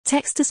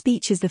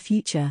Text-to-speech is the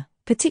future,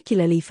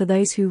 particularly for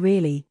those who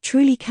really,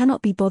 truly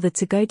cannot be bothered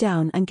to go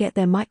down and get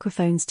their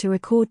microphones to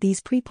record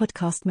these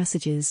pre-podcast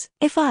messages.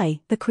 If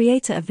I, the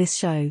creator of this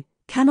show,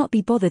 cannot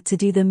be bothered to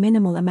do the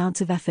minimal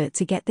amount of effort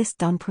to get this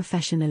done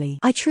professionally,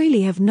 I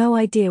truly have no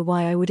idea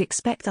why I would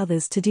expect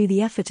others to do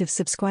the effort of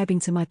subscribing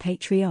to my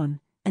Patreon,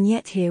 and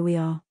yet here we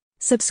are.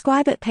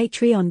 Subscribe at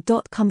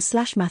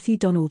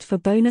patreon.com/MatthewDonald for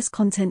bonus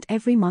content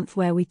every month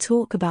where we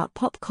talk about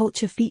pop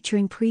culture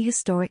featuring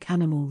prehistoric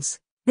animals.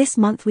 This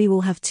month we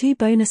will have 2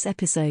 bonus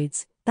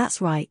episodes,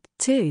 that's right,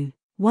 2.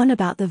 One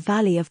about the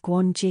Valley of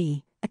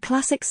Guanji, a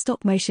classic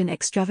stop-motion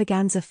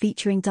extravaganza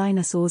featuring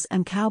dinosaurs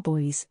and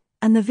cowboys,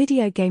 and the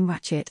video game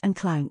Ratchet and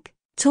Clank,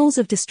 Tools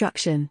of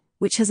Destruction,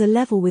 which has a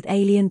level with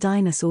alien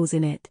dinosaurs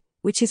in it,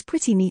 which is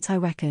pretty neat I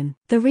reckon.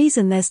 The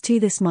reason there's 2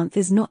 this month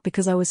is not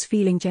because I was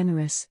feeling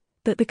generous,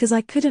 but because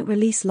I couldn't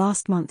release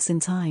last month's in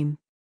time.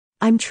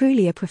 I'm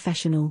truly a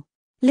professional.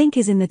 Link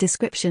is in the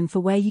description for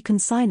where you can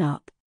sign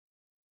up.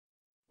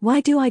 Why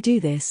do I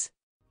do this?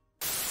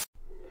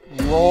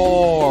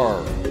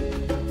 Roar,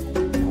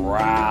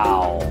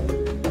 growl,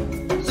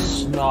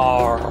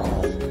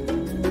 snarl,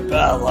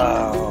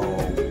 bellow.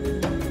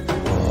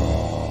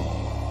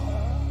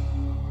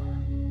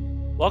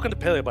 Welcome to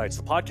Paleobites,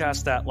 the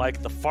podcast that,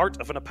 like the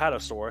fart of an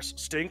apatosaurus,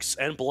 stinks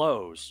and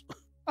blows.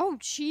 Oh,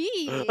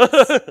 jeez.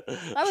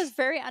 That was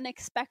very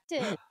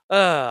unexpected.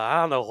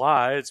 I don't know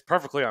why. It's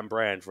perfectly on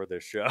brand for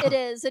this show. It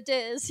is,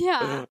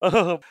 yeah.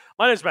 My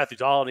name is Matthew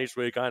Dahl, and each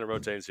week I and a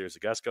rotating series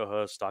of guest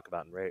co-hosts talk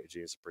about and rate a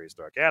genius of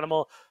prehistoric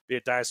animal, be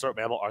it dinosaur,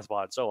 mammal,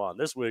 arthropod, and so on.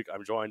 This week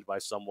I'm joined by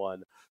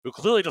someone who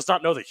clearly does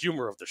not know the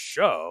humor of the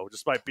show,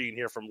 despite being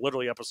here from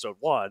literally episode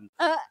 1.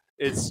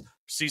 It's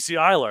Cici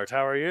Eilert.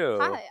 How are you?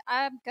 Hi,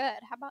 I'm good.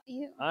 How about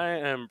you? I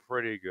am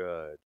pretty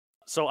good.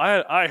 So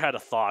I had a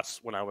thought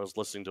when I was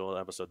listening to an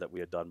episode that we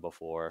had done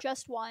before.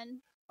 Just one.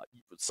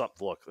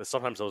 Look,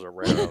 sometimes those are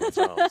rare on its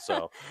own,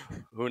 so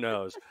who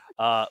knows?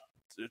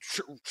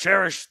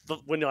 Cherish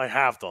when I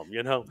have them,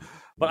 you know?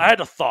 But I had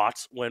a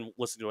thought when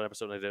listening to an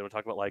episode I did and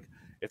talk about, like,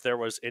 if there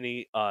was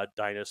any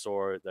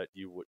dinosaur that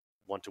you would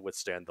want to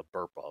withstand the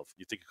burp of,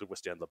 you think you could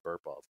withstand the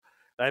burp of.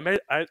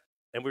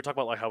 And we were talking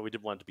about, like, how we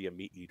didn't want it to be a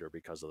meat eater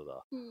because of the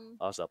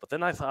stuff. But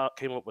then I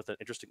came up with an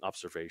interesting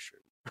observation,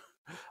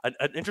 an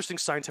interesting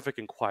scientific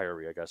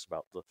inquiry, I guess,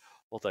 about the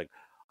whole thing.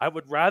 I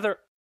would rather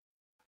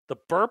the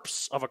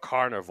burps of a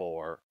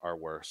carnivore are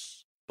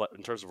worse, but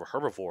in terms of a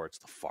herbivore, it's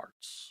the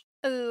farts.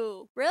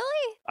 Ooh,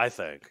 really? I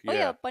think. Oh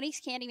yeah, bunnies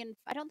can't even.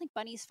 I don't think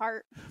bunnies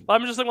fart. But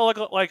I'm just thinking,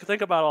 like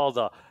think about all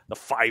the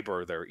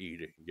fiber they're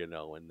eating, you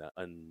know, and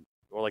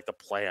or like the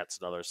plants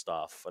and other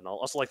stuff, and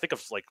also like think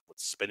of like what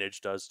spinach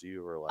does to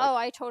you, or like. Oh,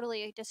 I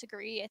totally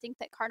disagree. I think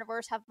that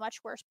carnivores have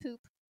much worse poop.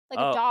 Like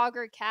a dog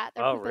or a cat,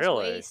 their poop is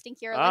way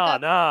stinkier.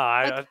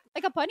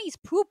 Like a bunny's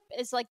poop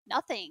is like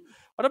nothing.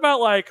 What about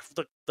like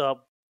the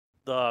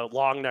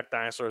long neck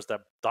dinosaurs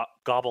that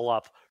gobble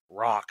up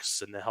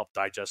rocks and they help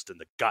digest in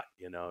the gut,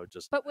 you know?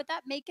 But would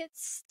that make it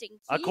stinky?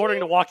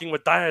 According to Walking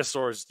with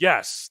Dinosaurs,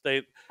 yes,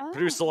 they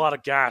produce a lot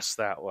of gas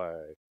that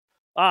way.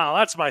 Oh,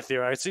 that's my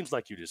theory. It seems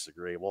like you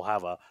disagree. We'll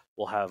have a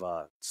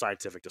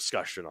scientific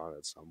discussion on it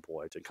at some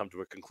point and come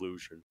to a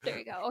conclusion. There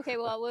you go. Okay,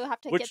 well, we'll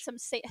have to get some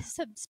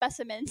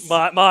specimens.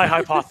 My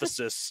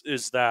hypothesis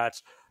is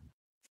that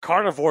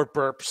carnivore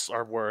burps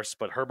are worse,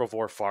 but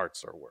herbivore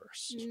farts are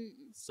worse.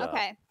 So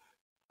okay.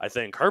 I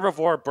think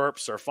herbivore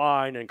burps are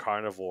fine and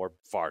carnivore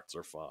farts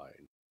are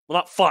fine. Well,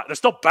 not fun. They're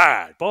still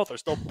bad. Both are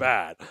still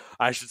bad,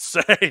 I should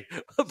say.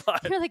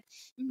 But, you're like,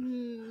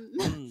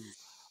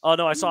 Oh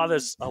no! I saw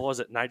this. Was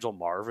it Nigel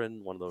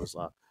Marvin? One of those,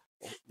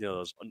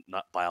 those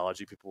not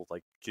biology people,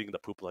 like getting the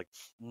poop, like,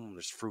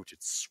 there's fruit.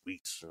 It's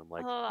sweet. And I'm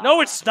like,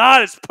 no, it's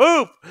not. It's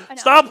poop.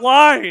 Stop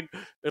lying.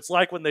 It's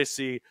like when they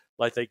see,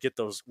 like, they get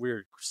those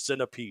weird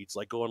centipedes,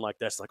 like going like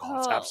this, like,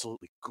 it's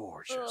absolutely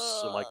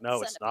gorgeous. I'm like,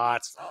 no, it's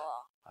not.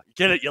 You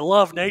get it. You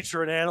love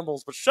nature and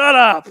animals, but shut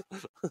up.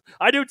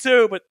 I do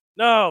too, but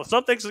no.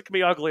 Some things can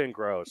be ugly and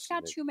gross. It's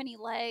got too many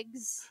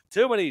legs.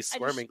 Too many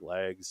squirming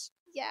legs.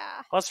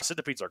 Yeah. Plus,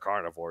 centipedes are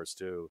carnivores,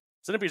 too.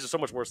 Centipedes are so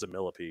much worse than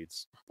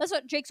millipedes. That's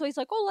what Jake's always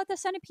like, let the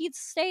centipedes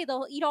stay.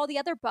 They'll eat all the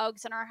other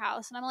bugs in our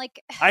house. And I'm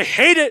like... I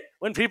hate it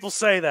when people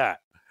say that.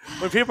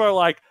 When people are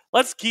like,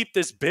 let's keep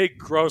this big,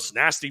 gross,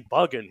 nasty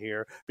bug in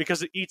here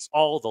because it eats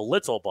all the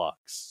little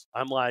bugs.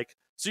 I'm like,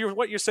 so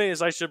what you're saying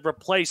is I should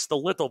replace the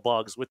little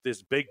bugs with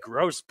this big,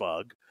 gross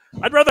bug.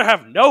 I'd rather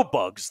have no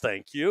bugs,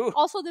 thank you.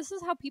 Also, this is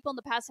how people in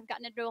the past have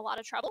gotten into a lot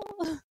of trouble.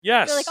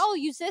 Yes. They're like,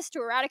 use this to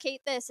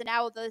eradicate this, and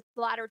now the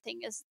latter thing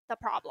is the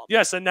problem.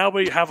 Yes, and now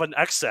we have an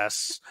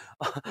excess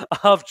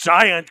of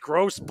giant,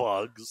 gross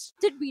bugs.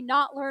 Did we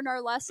not learn our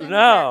lesson?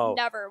 No.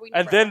 Never.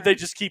 And then they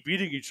just keep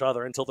eating each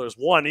other until there's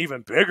one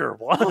even bigger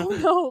one. Oh,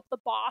 no, the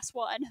boss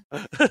one.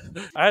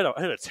 I had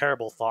a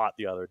terrible thought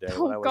the other day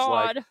when I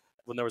was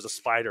when there was a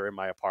spider in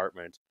my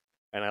apartment,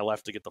 and I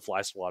left to get the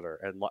fly swatter,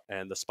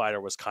 and the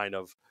spider was kind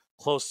of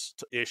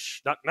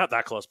close-ish, not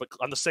that close, but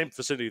on the same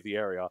vicinity of the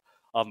area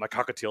of my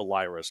cockatiel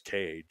Lyra's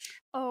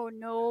cage. Oh,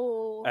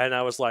 no. And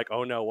I was like,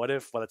 oh, no, what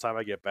if by the time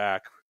I get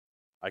back,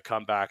 I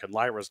come back and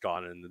Lyra's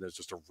gone, and there's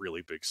just a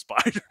really big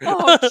spider.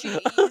 Oh,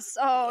 jeez.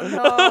 Oh,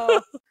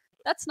 no.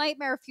 That's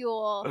nightmare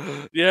fuel.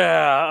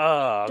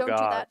 Yeah. Don't God.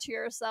 do that to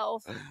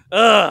yourself.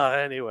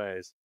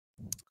 Anyways.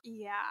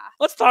 Yeah.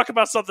 Let's talk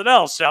about something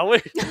else, shall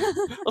we?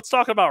 Let's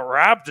talk about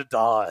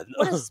Rhabdodon.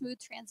 What a smooth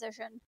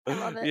transition. I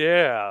love it.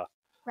 Yeah.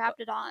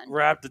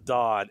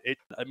 Rhabdodon. It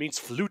means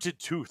fluted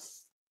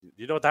tooth.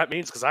 You know what that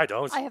means? Because I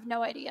don't. I have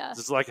no idea.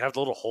 Does it like have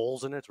little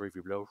holes in it where if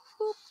you blow?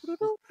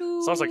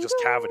 Sounds like just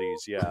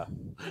cavities, yeah.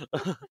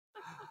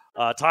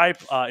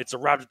 Type, it's a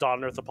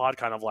Rhabdodon ornithopod,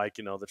 kind of like,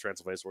 the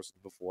Transylvanosaurus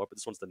before, but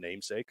this one's the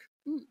namesake.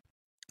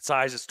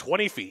 Size is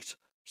 20 feet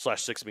 /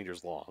 6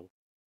 meters long.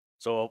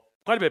 So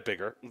quite a bit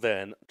bigger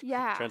than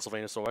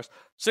Transylvanosaurus.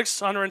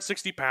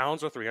 660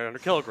 pounds or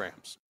 300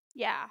 kilograms.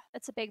 Yeah,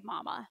 it's a big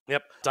mama.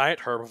 Yep. Diet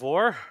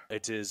herbivore.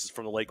 It is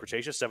from the Late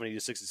Cretaceous, 70 to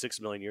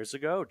 66 million years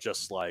ago,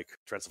 just like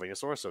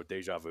Transylvanosaurus, so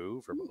deja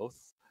vu for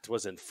both. It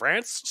was in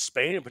France,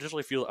 Spain, and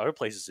potentially a few other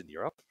places in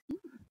Europe. It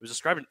was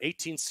described in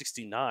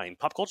 1869.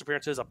 Pop culture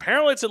appearances.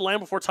 Apparently it's in Land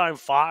Before Time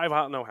 5.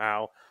 I don't know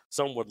how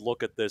someone would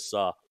look at this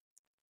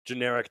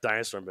generic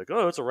dinosaur and be like,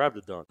 oh, it's a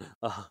Rhabdodon.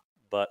 I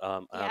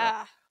don't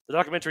know. The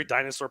documentary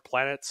Dinosaur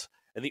Planet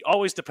and the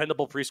always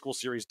dependable preschool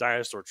series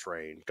Dinosaur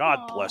Train.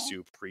 God bless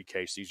you,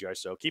 pre-K CGI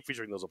show. Keep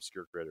featuring those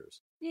obscure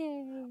critters.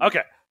 Yay.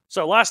 Okay,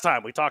 so last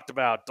time we talked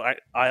about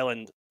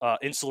island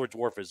insular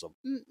dwarfism.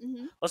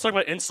 Let's talk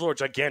about insular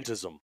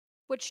gigantism.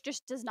 Which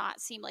just does not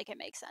seem like it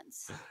makes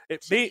sense.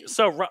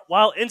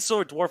 While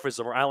insular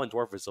dwarfism or island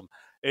dwarfism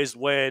is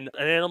when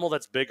an animal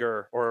that's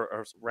bigger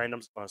or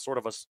random sort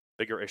of a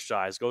bigger-ish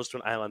size goes to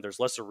an island, there's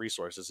lesser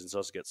resources, and so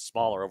it gets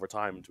smaller over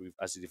time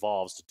as it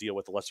evolves to deal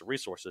with the lesser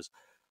resources.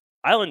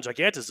 Island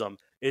gigantism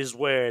is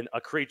when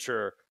a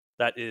creature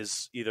that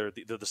is either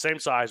the same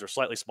size or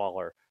slightly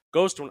smaller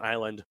goes to an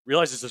island,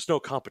 realizes there's no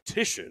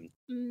competition,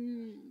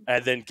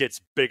 and then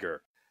gets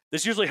bigger.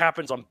 This usually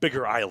happens on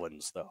bigger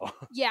islands, though.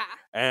 Yeah.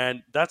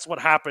 And that's what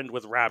happened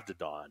with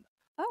Rhabdodon.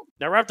 Oh.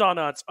 Now, Rhabdodon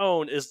on its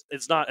own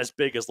it's not as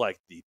big as like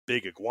the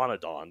big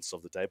iguanodons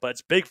of the day, but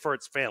it's big for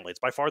its family. It's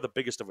by far the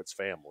biggest of its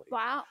family.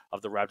 Wow.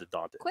 Of the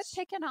Rhabdodontids. Quit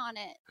picking on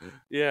it.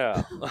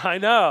 Yeah, I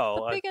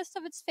know. The biggest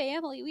of its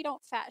family. We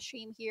don't fat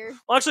shame here.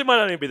 Well, actually, it might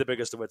not even be the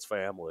biggest of its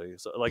family.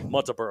 So, like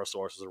Metropolis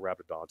is a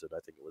Rhabdodontid.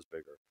 I think it was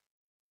bigger.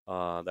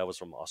 That was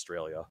from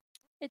Australia.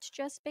 It's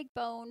just big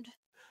boned.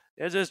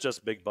 It is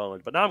just big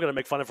boned. But now I'm going to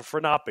make fun of it for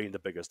not being the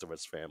biggest of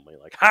its family.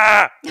 Like,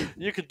 ha!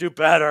 You can do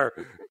better.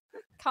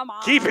 Come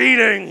on. Keep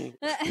eating!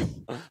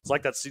 It's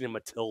like that scene in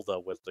Matilda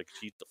with to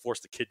force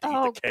the kid to eat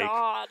the cake. Oh,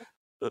 God.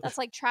 That's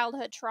like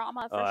childhood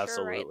trauma for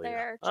sure right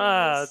there.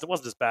 It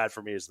wasn't as bad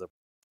for me as the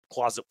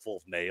closet full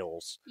of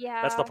nails.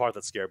 Yeah. That's the part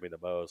that scared me the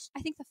most.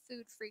 I think the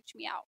food freaked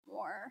me out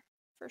more,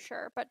 for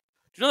sure. But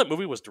do you know that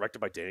movie was directed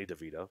by Danny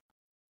DeVito?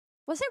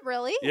 Was it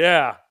really?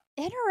 Yeah.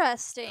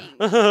 Interesting.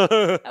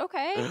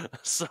 Okay.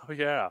 So,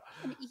 yeah.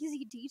 An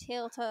easy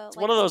detail to It's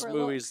one of those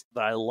movies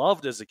that I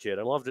loved as a kid.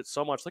 I loved it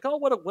so much. Like, oh,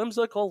 what a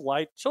whimsical,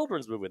 light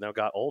children's movie. And then I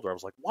got older. I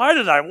was like, why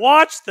did I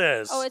watch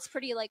this? Oh, it's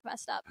pretty,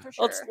 messed up, for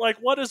sure. It's like,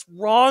 what is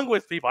wrong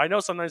with people? I know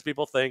sometimes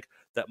people think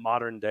that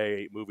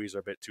modern-day movies are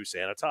a bit too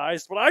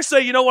sanitized. But I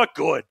say, you know what?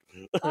 Good.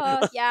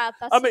 Yeah,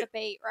 that's the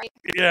debate, right?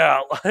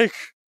 Yeah,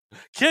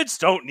 kids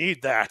don't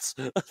need that.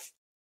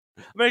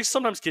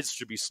 Sometimes kids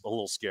should be a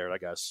little scared, I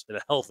guess, in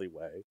a healthy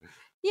way.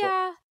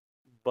 Yeah.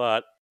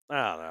 But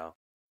I don't know.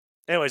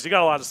 Anyways, you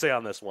got a lot to say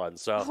on this one,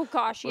 so. Oh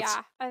gosh,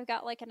 yeah. I've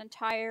got an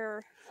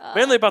entire.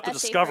 Mainly about the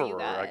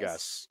discoverer, I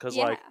guess, because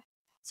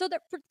So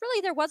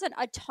there wasn't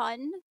a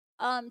ton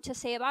to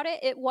say about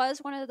it. It was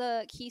one of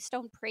the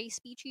keystone prey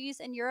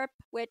species in Europe,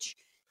 which,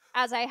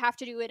 as I have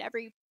to do in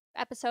every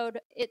episode,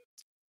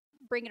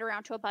 bring it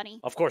around to a bunny.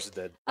 Of course it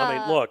did.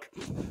 Look.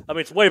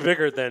 It's way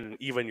bigger than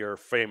even your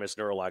famous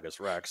Neurolagus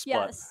rex.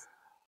 Yes.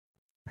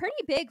 But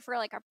pretty big for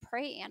a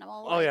prey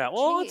animal. Oh yeah.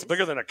 Well, it's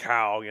bigger than a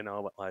cow,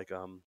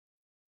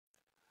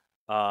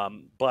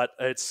 but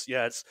it's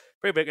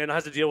pretty big and it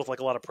has to deal with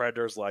a lot of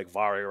predators like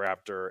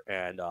Varioiraptor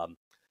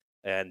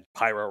and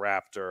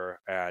Pyroraptor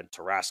and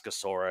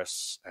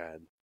Tarascosaurus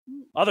and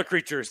other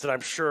creatures that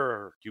I'm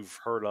sure you've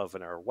heard of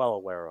and are well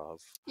aware of.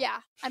 Yeah,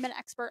 I'm an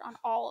expert on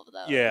all of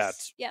those. Yeah.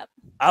 Yep.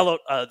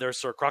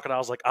 There's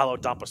crocodiles like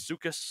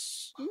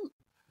Allodompasuchus.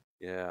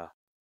 Yeah.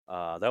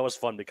 That was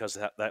fun because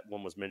that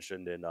one was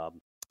mentioned in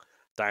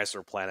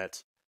Dinosaur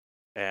Planet,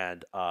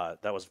 and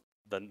that was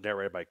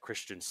narrated by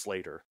Christian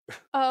Slater.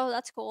 Oh,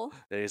 that's cool.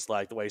 And he's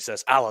the way he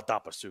says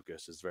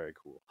Allodompasuchus is very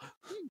cool.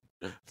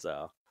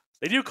 So.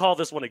 They do call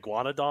this one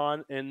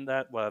Iguanodon in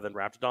that rather than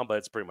Rhabdodon, but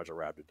it's pretty much a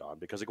Rhabdodon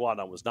because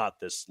Iguanodon was not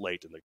this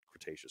late in the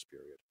Cretaceous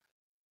period.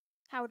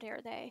 How dare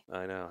they?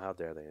 I know, how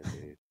dare they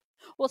indeed.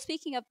 Well,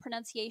 speaking of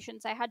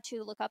pronunciations, I had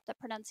to look up the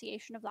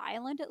pronunciation of the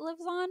island it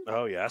lives on.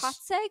 Oh, yes.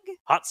 Hateg?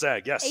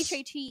 Hateg, yes.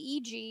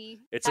 Hateg.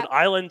 It's an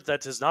island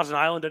that is not an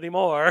island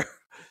anymore.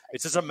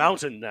 It's just a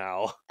mountain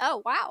now.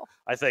 Oh, wow.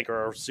 I think,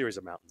 or a series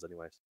of mountains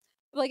anyways.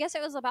 Well, I guess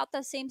it was about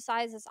the same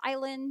size as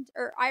Ireland.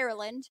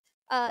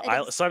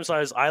 Same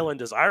size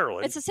island as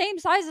Ireland. It's the same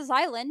size as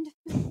Ireland.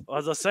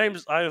 Was the same?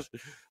 Was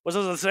it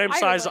the same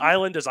size Ireland.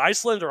 island as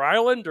Iceland or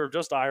Ireland or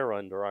just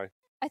Ireland or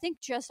I think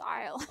just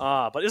Ireland.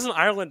 But isn't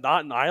Ireland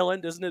not an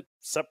island? Isn't it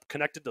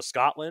connected to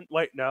Scotland?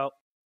 Wait, no.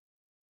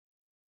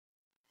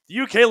 The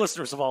UK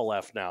listeners have all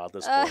left now at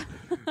this point.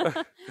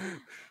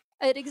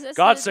 It exists.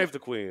 God save the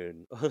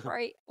Queen.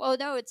 Right. Well,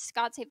 no, it's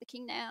God save the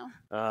King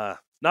now.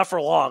 Not for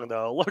long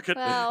though. Look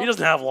at he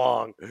doesn't have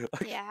long.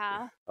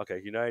 Yeah. Okay,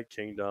 United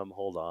Kingdom.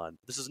 Hold on.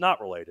 This is not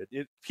related.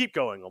 Keep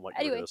going on what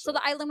you're Anyway, so the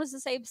island was the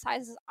same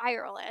size as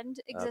Ireland.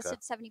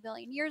 Existed 70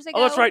 million years ago.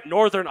 Oh, that's right.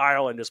 Northern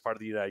Ireland is part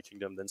of the United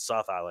Kingdom. Then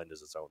South Island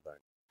is its own thing.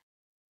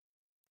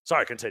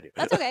 Sorry, continue.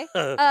 That's okay.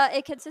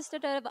 It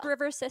consisted of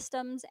river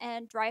systems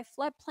and dry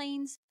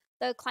floodplains.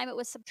 The climate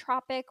was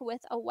subtropic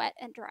with a wet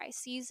and dry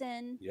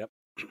season. Yep.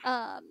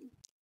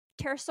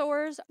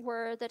 Pterosaurs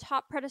were the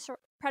top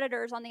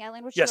predators on the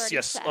island, which yes,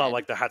 said.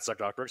 like the Hateg,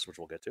 which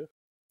we'll get to.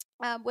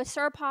 With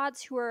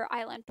sauropods, who were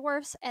island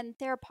dwarfs, and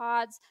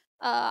theropods.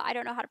 I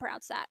don't know how to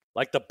pronounce that.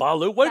 Like the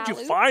Balu. What did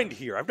you find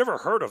here? I've never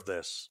heard of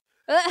this.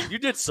 You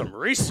did some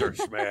research,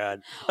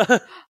 man.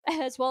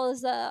 As well as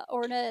the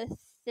ornithischians.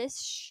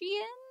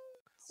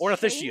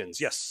 Ornithischians,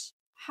 yes.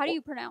 How do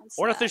you pronounce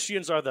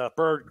Ornithischians are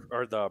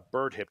the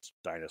bird-hipped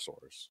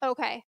dinosaurs.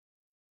 Okay.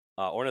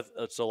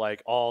 So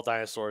like all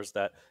dinosaurs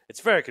that it's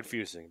very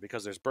confusing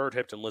because there's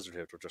bird-hipped and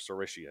lizard-hipped, which are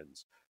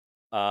saurischians.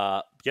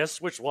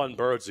 Guess which one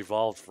birds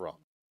evolved from?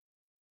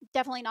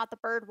 Definitely not the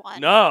bird one.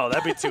 No,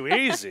 that'd be too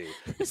easy.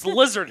 It's the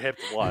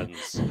lizard-hipped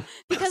ones.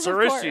 Because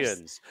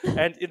saurischians.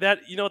 And that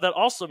that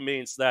also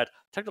means that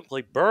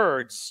technically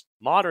birds,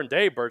 modern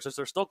day birds, since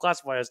they're still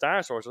classified as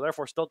dinosaurs, are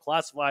therefore still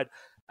classified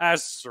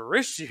as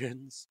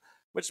saurischians,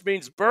 which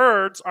means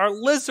birds are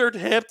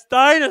lizard-hipped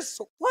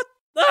dinosaurs. What?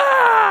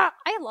 Ah!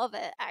 I love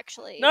it,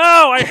 actually. No,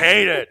 I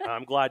hate it.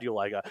 I'm glad you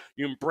like it.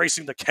 You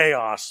embracing the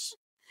chaos.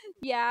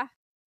 Yeah.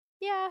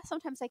 Yeah,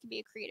 sometimes I can be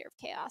a creator of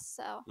chaos,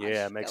 so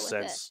yeah, it makes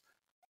sense.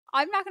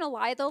 I'm not gonna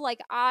lie though, like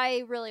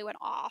I really went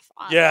off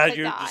on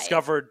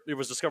it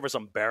was discovered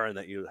some barren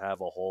that you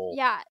have a hole.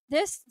 Yeah,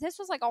 this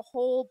was like a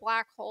whole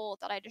black hole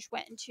that I just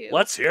went into.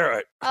 Let's hear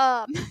it.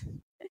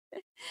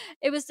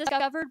 It was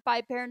discovered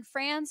by Baron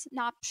Franz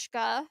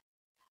Nopschka,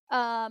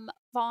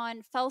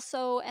 von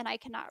Felso, and I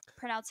cannot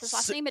pronounce his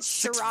last name. It's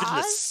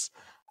Shiraz.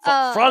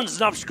 Franz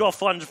Nopschka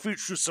von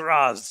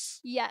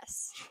Shiraz.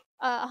 Yes.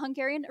 A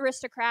Hungarian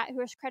aristocrat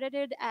who is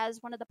credited as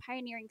one of the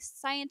pioneering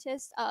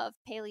scientists of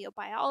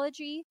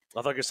paleobiology.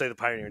 I thought you could say the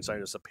pioneering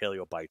scientist of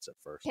paleobites at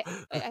first.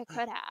 I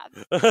could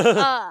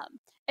have.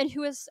 And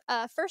who has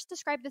first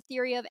described the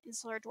theory of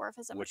insular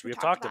dwarfism, which we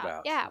talked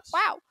about. Yeah, yes.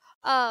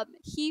 Wow.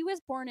 He was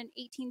born in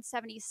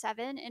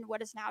 1877 in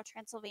what is now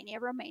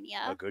Transylvania,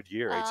 Romania. A good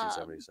year,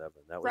 1877.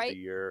 That was the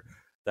year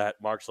that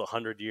marks the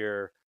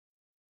 100-year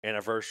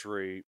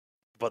anniversary,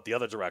 but the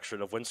other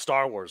direction of when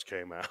Star Wars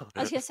came out.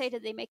 I was going to say,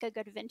 did they make a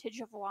good vintage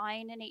of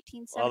wine in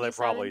 1877? Oh, they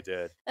probably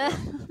did. Yeah.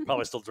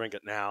 Probably still drink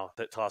it now.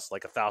 That costs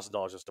like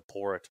 $1,000 just to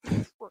pour it.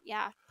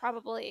 Yeah,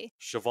 probably.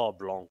 Cheval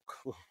Blanc.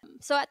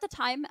 So at the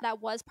time, that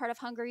was part of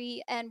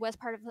Hungary and was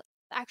part of,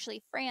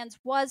 actually, France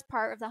was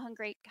part of the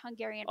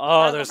Hungarian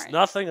Parliament. There's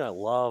nothing I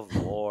love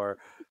more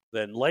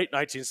than late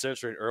 19th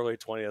century and early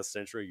 20th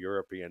century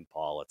European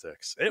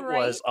politics. It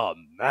was a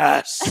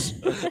mess.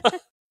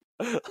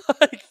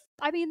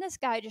 I mean, this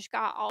guy just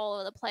got all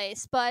over the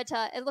place, but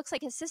it looks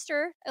like his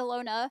sister,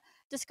 Ilona,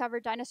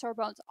 discovered dinosaur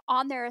bones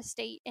on their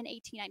estate in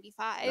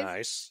 1895.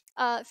 Nice.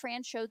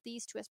 Franz showed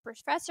these to his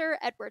professor,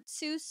 Edward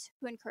Seuss,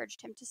 who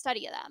encouraged him to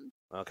study them.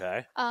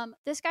 Okay.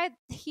 This guy,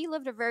 he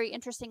lived a very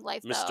interesting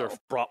life, Mr.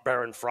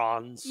 Baron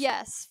Franz.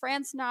 Yes,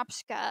 Franz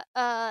Nopschka.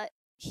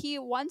 He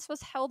once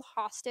was held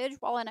hostage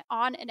while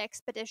on an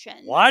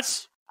expedition.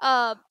 What?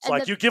 It's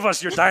like, you give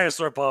us your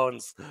dinosaur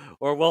bones,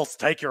 or we'll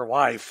take your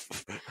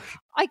wife.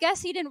 I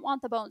guess he didn't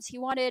want the bones. He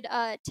wanted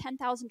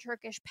 10,000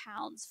 Turkish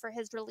pounds for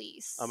his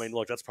release. I mean,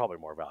 look, that's probably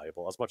more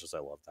valuable, as much as I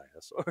love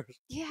dinosaurs.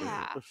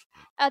 Yeah.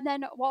 And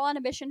then, while on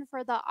a mission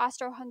for the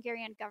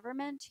Austro-Hungarian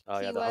government,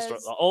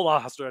 the old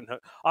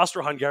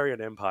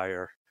Austro-Hungarian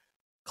Empire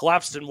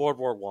collapsed in World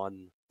War I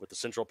with the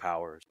Central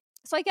Powers.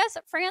 So I guess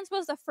Franz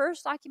was the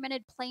first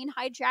documented plane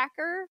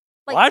hijacker.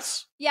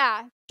 What?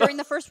 Yeah, during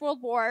the First World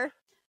War.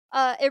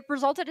 It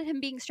resulted in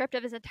him being stripped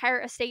of his entire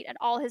estate and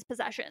all his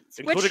possessions.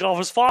 Including all of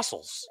his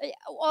fossils.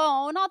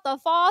 Oh, not the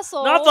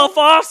fossils. Not the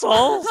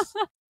fossils!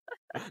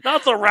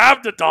 Not the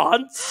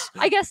Rhabdodons!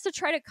 I guess to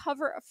try to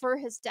cover for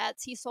his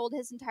debts, he sold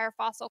his entire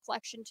fossil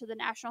collection to the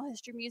National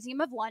History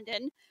Museum of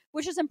London,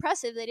 which is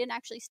impressive. They didn't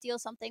actually steal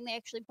something. They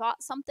actually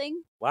bought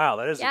something. Wow,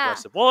 that is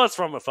impressive. Well, it's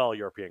from a fellow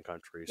European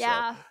country, so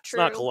true. It's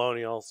not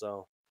colonial,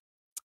 so...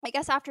 I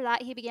guess after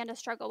that, he began to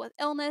struggle with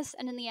illness,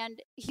 and in the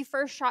end, he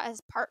first shot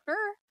his partner,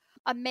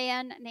 a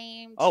man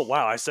named... Oh,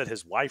 wow, I said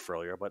his wife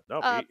earlier, but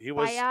no, he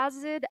was...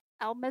 Bayazid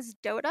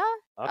Almesdota.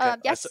 Okay.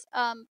 Yes.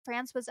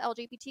 France was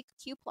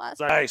LGBTQ plus.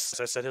 Nice.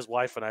 I said his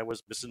wife, and I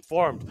was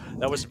misinformed.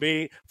 That was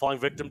me falling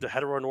victim to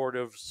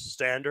heteronormative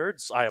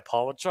standards. I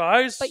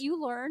apologize. But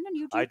you learn and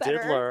you do I better.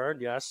 did learn,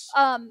 yes.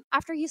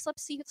 After he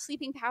slipped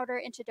sleeping powder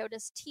into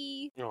Dota's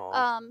tea,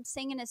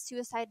 saying in his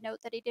suicide note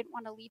that he didn't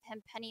want to leave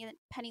him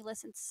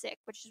penniless and sick,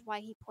 which is why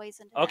he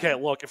poisoned him. Okay,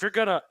 look, if you're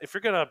gonna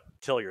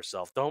kill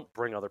yourself, don't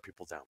bring other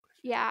people down.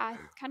 Yeah,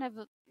 kind of.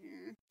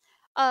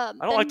 I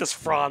don't like this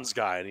Franz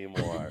guy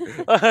anymore.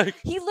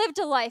 He lived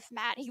a life,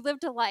 Matt. He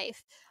lived a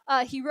life.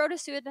 He wrote a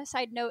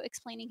suicide note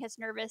explaining his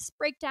nervous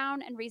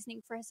breakdown and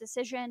reasoning for his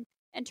decision,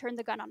 and turned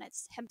the gun on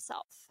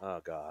himself.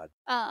 Oh God!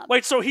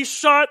 Wait, so he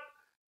shot?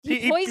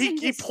 He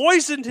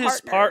poisoned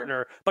his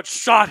partner, but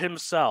shot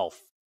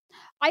himself.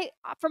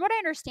 From what I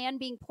understand,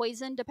 being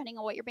poisoned, depending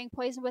on what you're being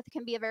poisoned with,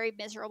 can be a very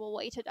miserable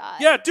way to die.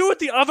 Yeah, do it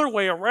the other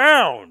way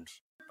around.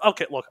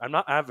 Okay, look, I'm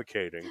not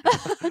advocating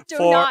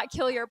not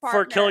kill your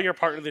partner. For killing your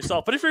partner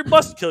yourself. But if you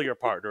must kill your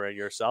partner and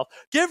yourself,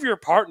 give your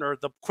partner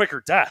the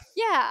quicker death.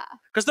 Yeah.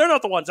 Because they're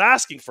not the ones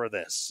asking for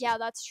this. Yeah,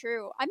 that's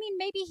true. I mean,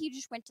 maybe he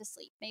just went to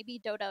sleep.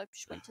 Maybe Dota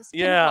just went to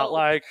sleep. Yeah,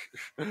 like...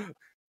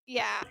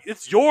 Yeah.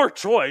 It's your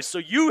choice, so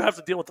you have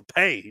to deal with the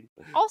pain.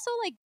 Also,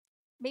 like,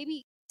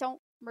 maybe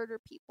don't murder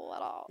people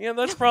at all. Yeah,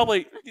 that's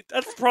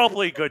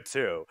probably good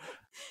too.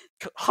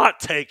 Hot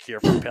take here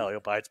from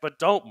Paleobites, but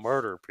don't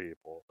murder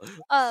people.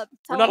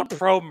 We're not a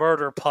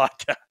pro-murder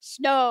podcast.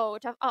 No,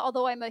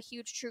 although I'm a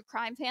huge true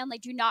crime fan,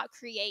 like, do not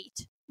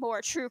create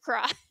more true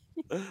crime.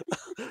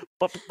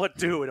 but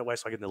do in a way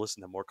so I can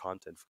listen to more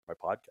content for my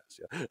podcast.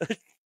 Yeah.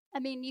 I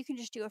mean, you can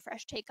just do a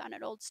fresh take on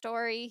an old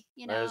story.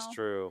 You know, that is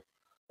true.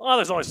 Well,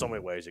 there's only so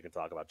many ways you can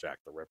talk about Jack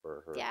the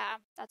Ripper. Yeah,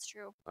 that's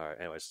true. All right,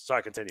 anyways,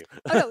 sorry, continue.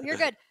 Oh, no, you're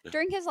good.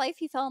 During his life,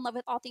 he fell in love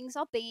with all things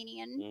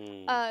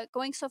Albanian,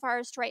 going so far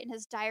as to write in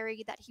his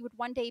diary that he would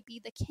one day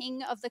be the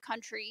king of the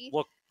country.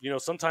 Look,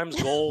 sometimes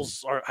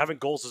having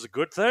goals is a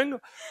good thing,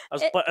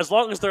 but as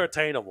long as they're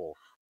attainable.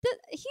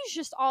 He's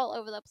just all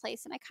over the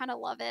place, and I kind of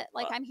love it.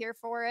 Like, I'm here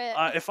for it.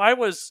 If I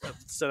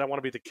said I want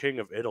to be the king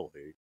of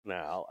Italy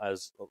now,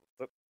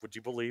 would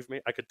you believe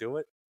me? I could do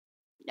it?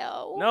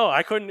 No,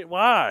 I couldn't.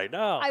 Why?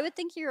 No. I would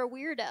think you're a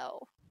weirdo.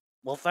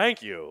 Well,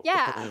 thank you.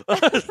 Yeah.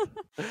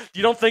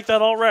 You don't think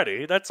that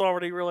already? That's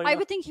already really... I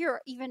would think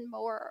you're even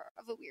more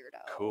of a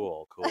weirdo.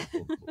 Cool.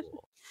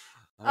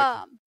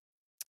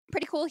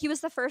 Pretty cool. He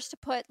was the first to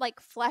put, like,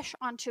 flesh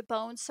onto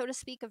bones, so to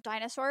speak, of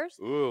dinosaurs.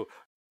 Ooh.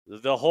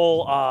 The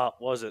whole,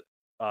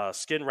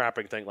 skin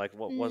wrapping thing, like,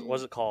 what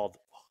was it called?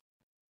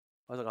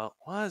 What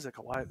is it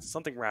called?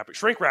 Something wrapping.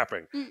 Shrink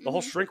wrapping. Mm-mm. The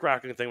whole shrink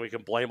wrapping thing we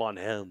can blame on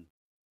him.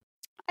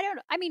 I don't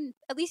know. I mean,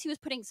 at least he was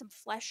putting some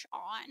flesh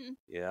on.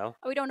 Yeah.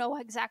 We don't know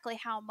exactly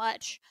how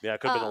much. Yeah, it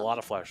could have been a lot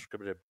of flesh.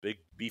 Could have been a big,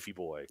 beefy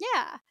boy.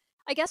 Yeah.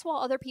 I guess while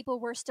other people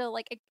were still,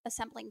 like,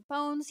 assembling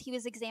bones, he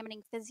was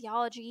examining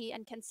physiology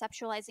and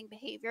conceptualizing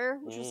behavior,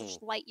 which was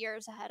just light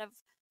years ahead of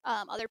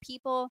other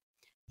people.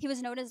 He was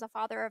known as the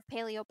father of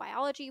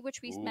paleobiology,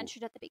 which we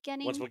mentioned at the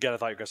beginning. Once again, I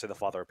thought you were going to say the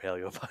father of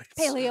paleobites.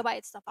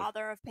 Paleobites, the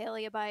father of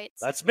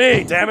paleobites. That's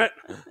me, damn it.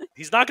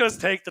 He's not going to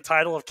take the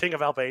title of King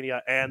of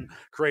Albania and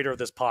creator of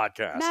this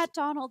podcast. Matt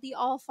Donald, the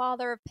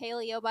all-father of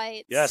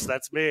paleobites. Yes,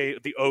 that's me,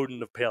 the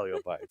Odin of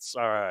paleobites.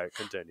 All right,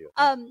 continue.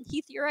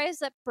 He theorized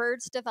that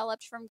birds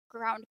developed from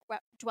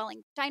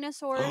ground-dwelling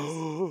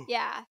dinosaurs.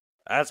 Yeah.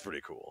 That's pretty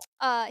cool.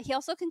 He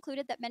also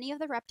concluded that many of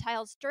the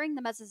reptiles during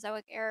the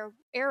Mesozoic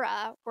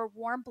era were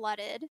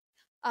warm-blooded,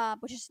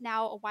 which is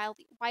now a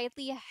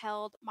widely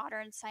held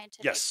modern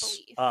scientific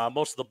belief.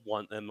 Most of the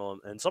one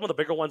and some of the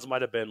bigger ones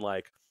might have been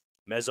like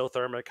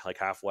mesothermic, like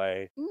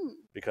halfway,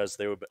 because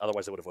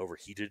otherwise they would have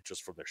overheated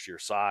just from their sheer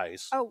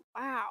size. Oh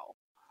wow!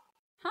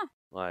 Huh?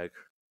 Like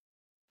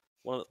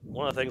one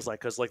of the things,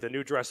 like, because like the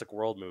new Jurassic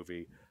World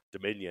movie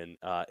Dominion,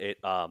 it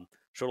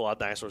showed a lot of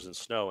dinosaurs in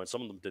snow, and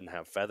some of them didn't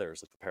have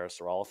feathers, like the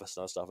pterosaurs and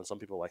stuff. And some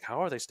people were like,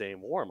 how are they staying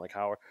warm? Like,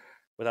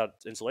 without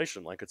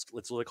insulation? Like, it's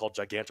literally called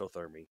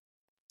gigantothermy,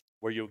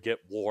 where you get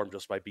warm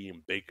just by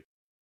being big.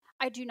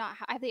 I do not.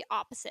 I have the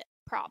opposite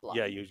problem.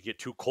 Yeah, you get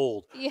too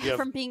cold. Yeah,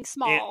 from being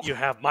small. You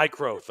have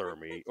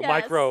microthermy, or yes.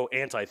 micro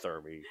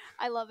antithermy.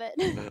 I love it.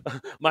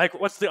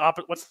 What's the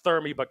opposite? What's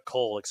thermy but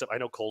cold? Except I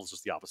know cold is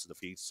just the opposite of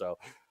heat. So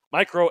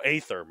micro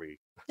athermy.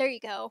 There you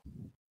go.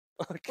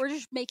 We're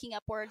just making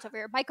up words over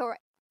here.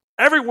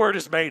 Every word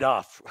is made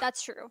up.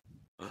 That's true.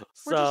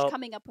 We're just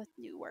coming up with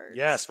new words.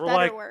 Yes, we're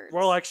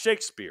like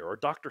Shakespeare or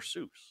Dr.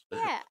 Seuss.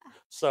 Yeah.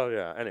 So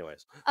yeah.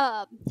 Anyways,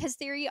 his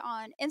theory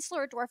on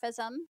insular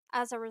dwarfism,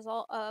 as a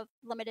result of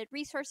limited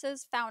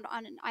resources found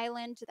on an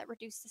island that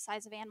reduced the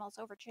size of animals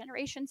over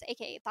generations,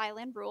 aka the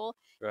island rule,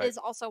 is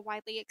also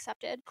widely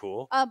accepted.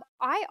 Cool.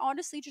 I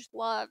honestly just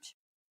loved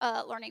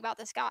learning about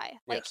this guy.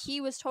 Like, he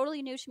was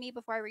totally new to me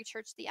before I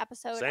researched the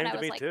episode. Same and I to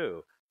was me like,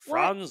 too.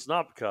 Franz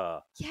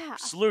Knopka. Yeah.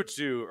 Salute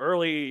you,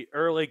 early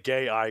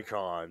gay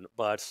icon,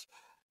 but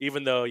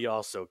even though you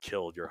also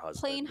killed your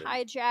husband. Plane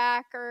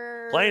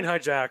hijacker. Plane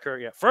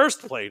hijacker, yeah.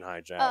 First plane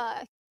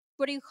hijacker.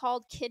 What do you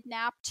call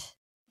kidnapped?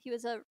 He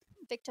was a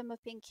victim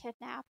of being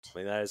kidnapped. I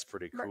mean, that is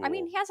pretty cool. I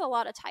mean, he has a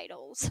lot of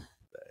titles.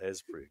 That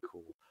is pretty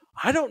cool.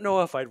 I don't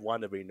know if I'd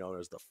want to be known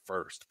as the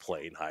first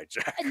plane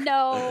hijacker.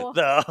 No.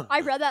 No.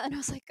 I read that and I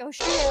was like, oh,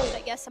 shoot.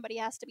 I guess somebody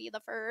has to be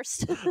the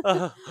first.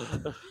 Like,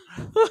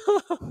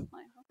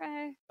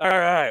 okay. All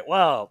right.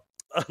 Well,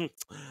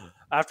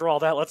 after all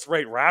that, let's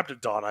rate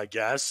Rhabdodon, I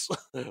guess.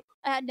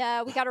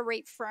 And we got to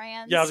rate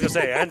France. Yeah, I was going to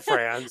say, and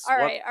France. All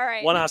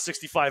right. 1 out of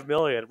 65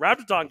 million.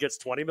 Rhabdodon gets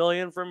 20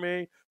 million from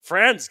me.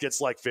 France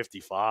gets like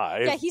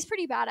 55. Yeah, he's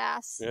pretty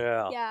badass.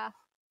 Yeah. Yeah.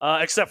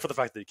 Except for the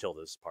fact that he killed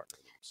his partner.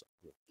 So,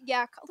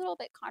 yeah, a little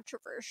bit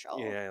controversial.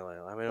 yeah,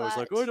 I mean, I was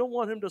like, oh, I don't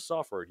want him to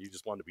suffer. He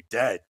just wanted to be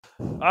dead.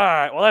 All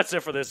right, well, that's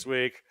it for this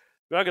week. If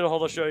you want to get a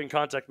hold of the show, you can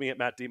contact me at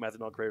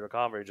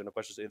mattd@matthewdoncreator.com or general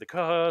questions to the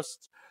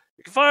co-hosts.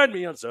 You can find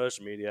me on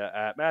social media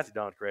at Matthew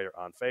Don Creator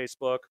on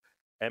Facebook,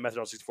 and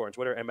MatthewDon64 on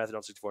Twitter, and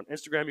MatthewDon64 on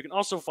Instagram. You can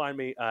also find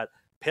me at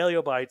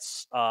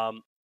Paleobites,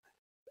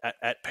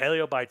 at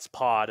Paleobites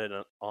Pod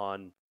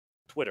on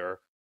Twitter,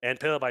 and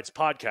Paleobites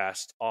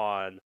Podcast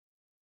on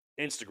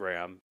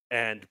Instagram,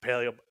 and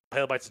Paleobites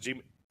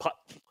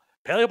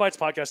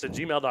Podcast at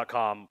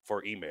gmail.com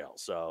for email.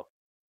 So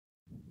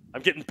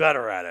I'm getting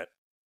better at it,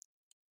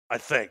 I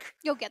think.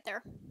 You'll get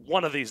there.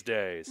 One of these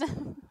days.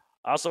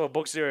 I also have a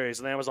book series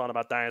on Amazon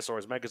about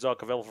dinosaurs,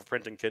 Megazoic, available for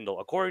print and Kindle.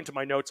 According to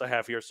my notes I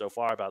have here so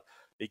far about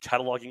the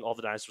cataloging all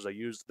the dinosaurs I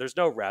used, there's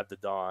no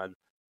Rhabdodon,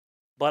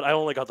 but I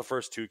only got the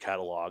first 2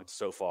 cataloged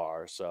so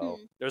far, so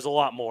there's a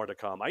lot more to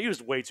come. I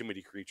used way too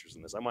many creatures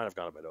in this. I might have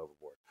gone a bit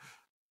overboard.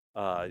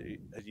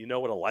 You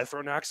know what a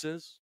Lythronax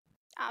is?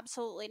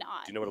 Absolutely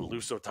not. Do you know what a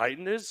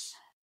Lusotitan is?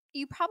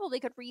 You probably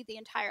could read the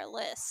entire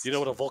list. Do you know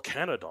what a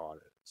Volcanodon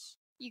is?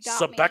 You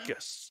got me.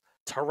 Sebecus,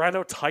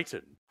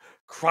 Tyrannotitan,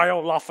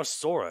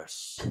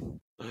 Cryolophosaurus,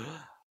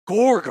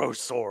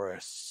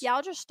 Gorgosaurus. Yeah,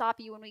 I'll just stop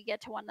you when we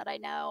get to one that I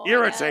know.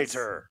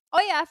 Irritator. Oh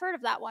yeah, I've heard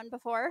of that one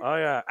before. Oh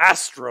yeah,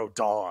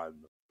 Astrodon.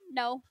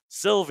 No.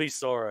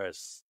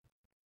 Sylvisaurus.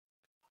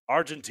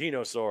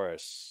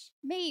 Argentinosaurus.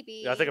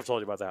 Maybe. Yeah, I think I've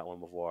told you about that one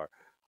before.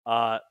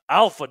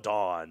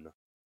 Alphadon.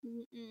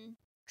 Mm-mm.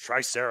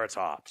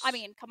 Triceratops. I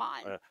mean, come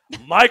on.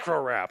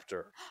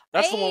 Microraptor.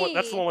 That's the one.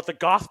 That's the Hey. one with the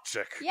goth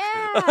chick.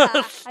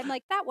 Yeah. I'm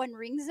like, that one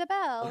rings a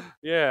bell.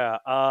 Yeah.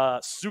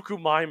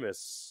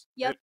 Suchomimus.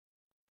 Yep.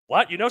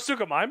 What? You know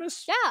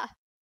Suchomimus? Yeah.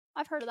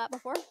 I've heard of that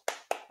before.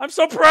 I'm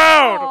so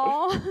proud.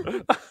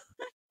 Aw.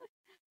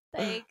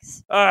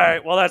 Thanks. All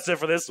right. Well, that's it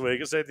for this week.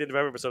 It's at the end of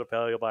every episode of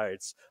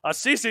Paleobites.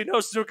 Cici, no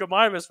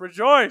Suchomimus.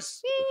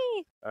 Rejoice.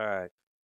 Whee! All right.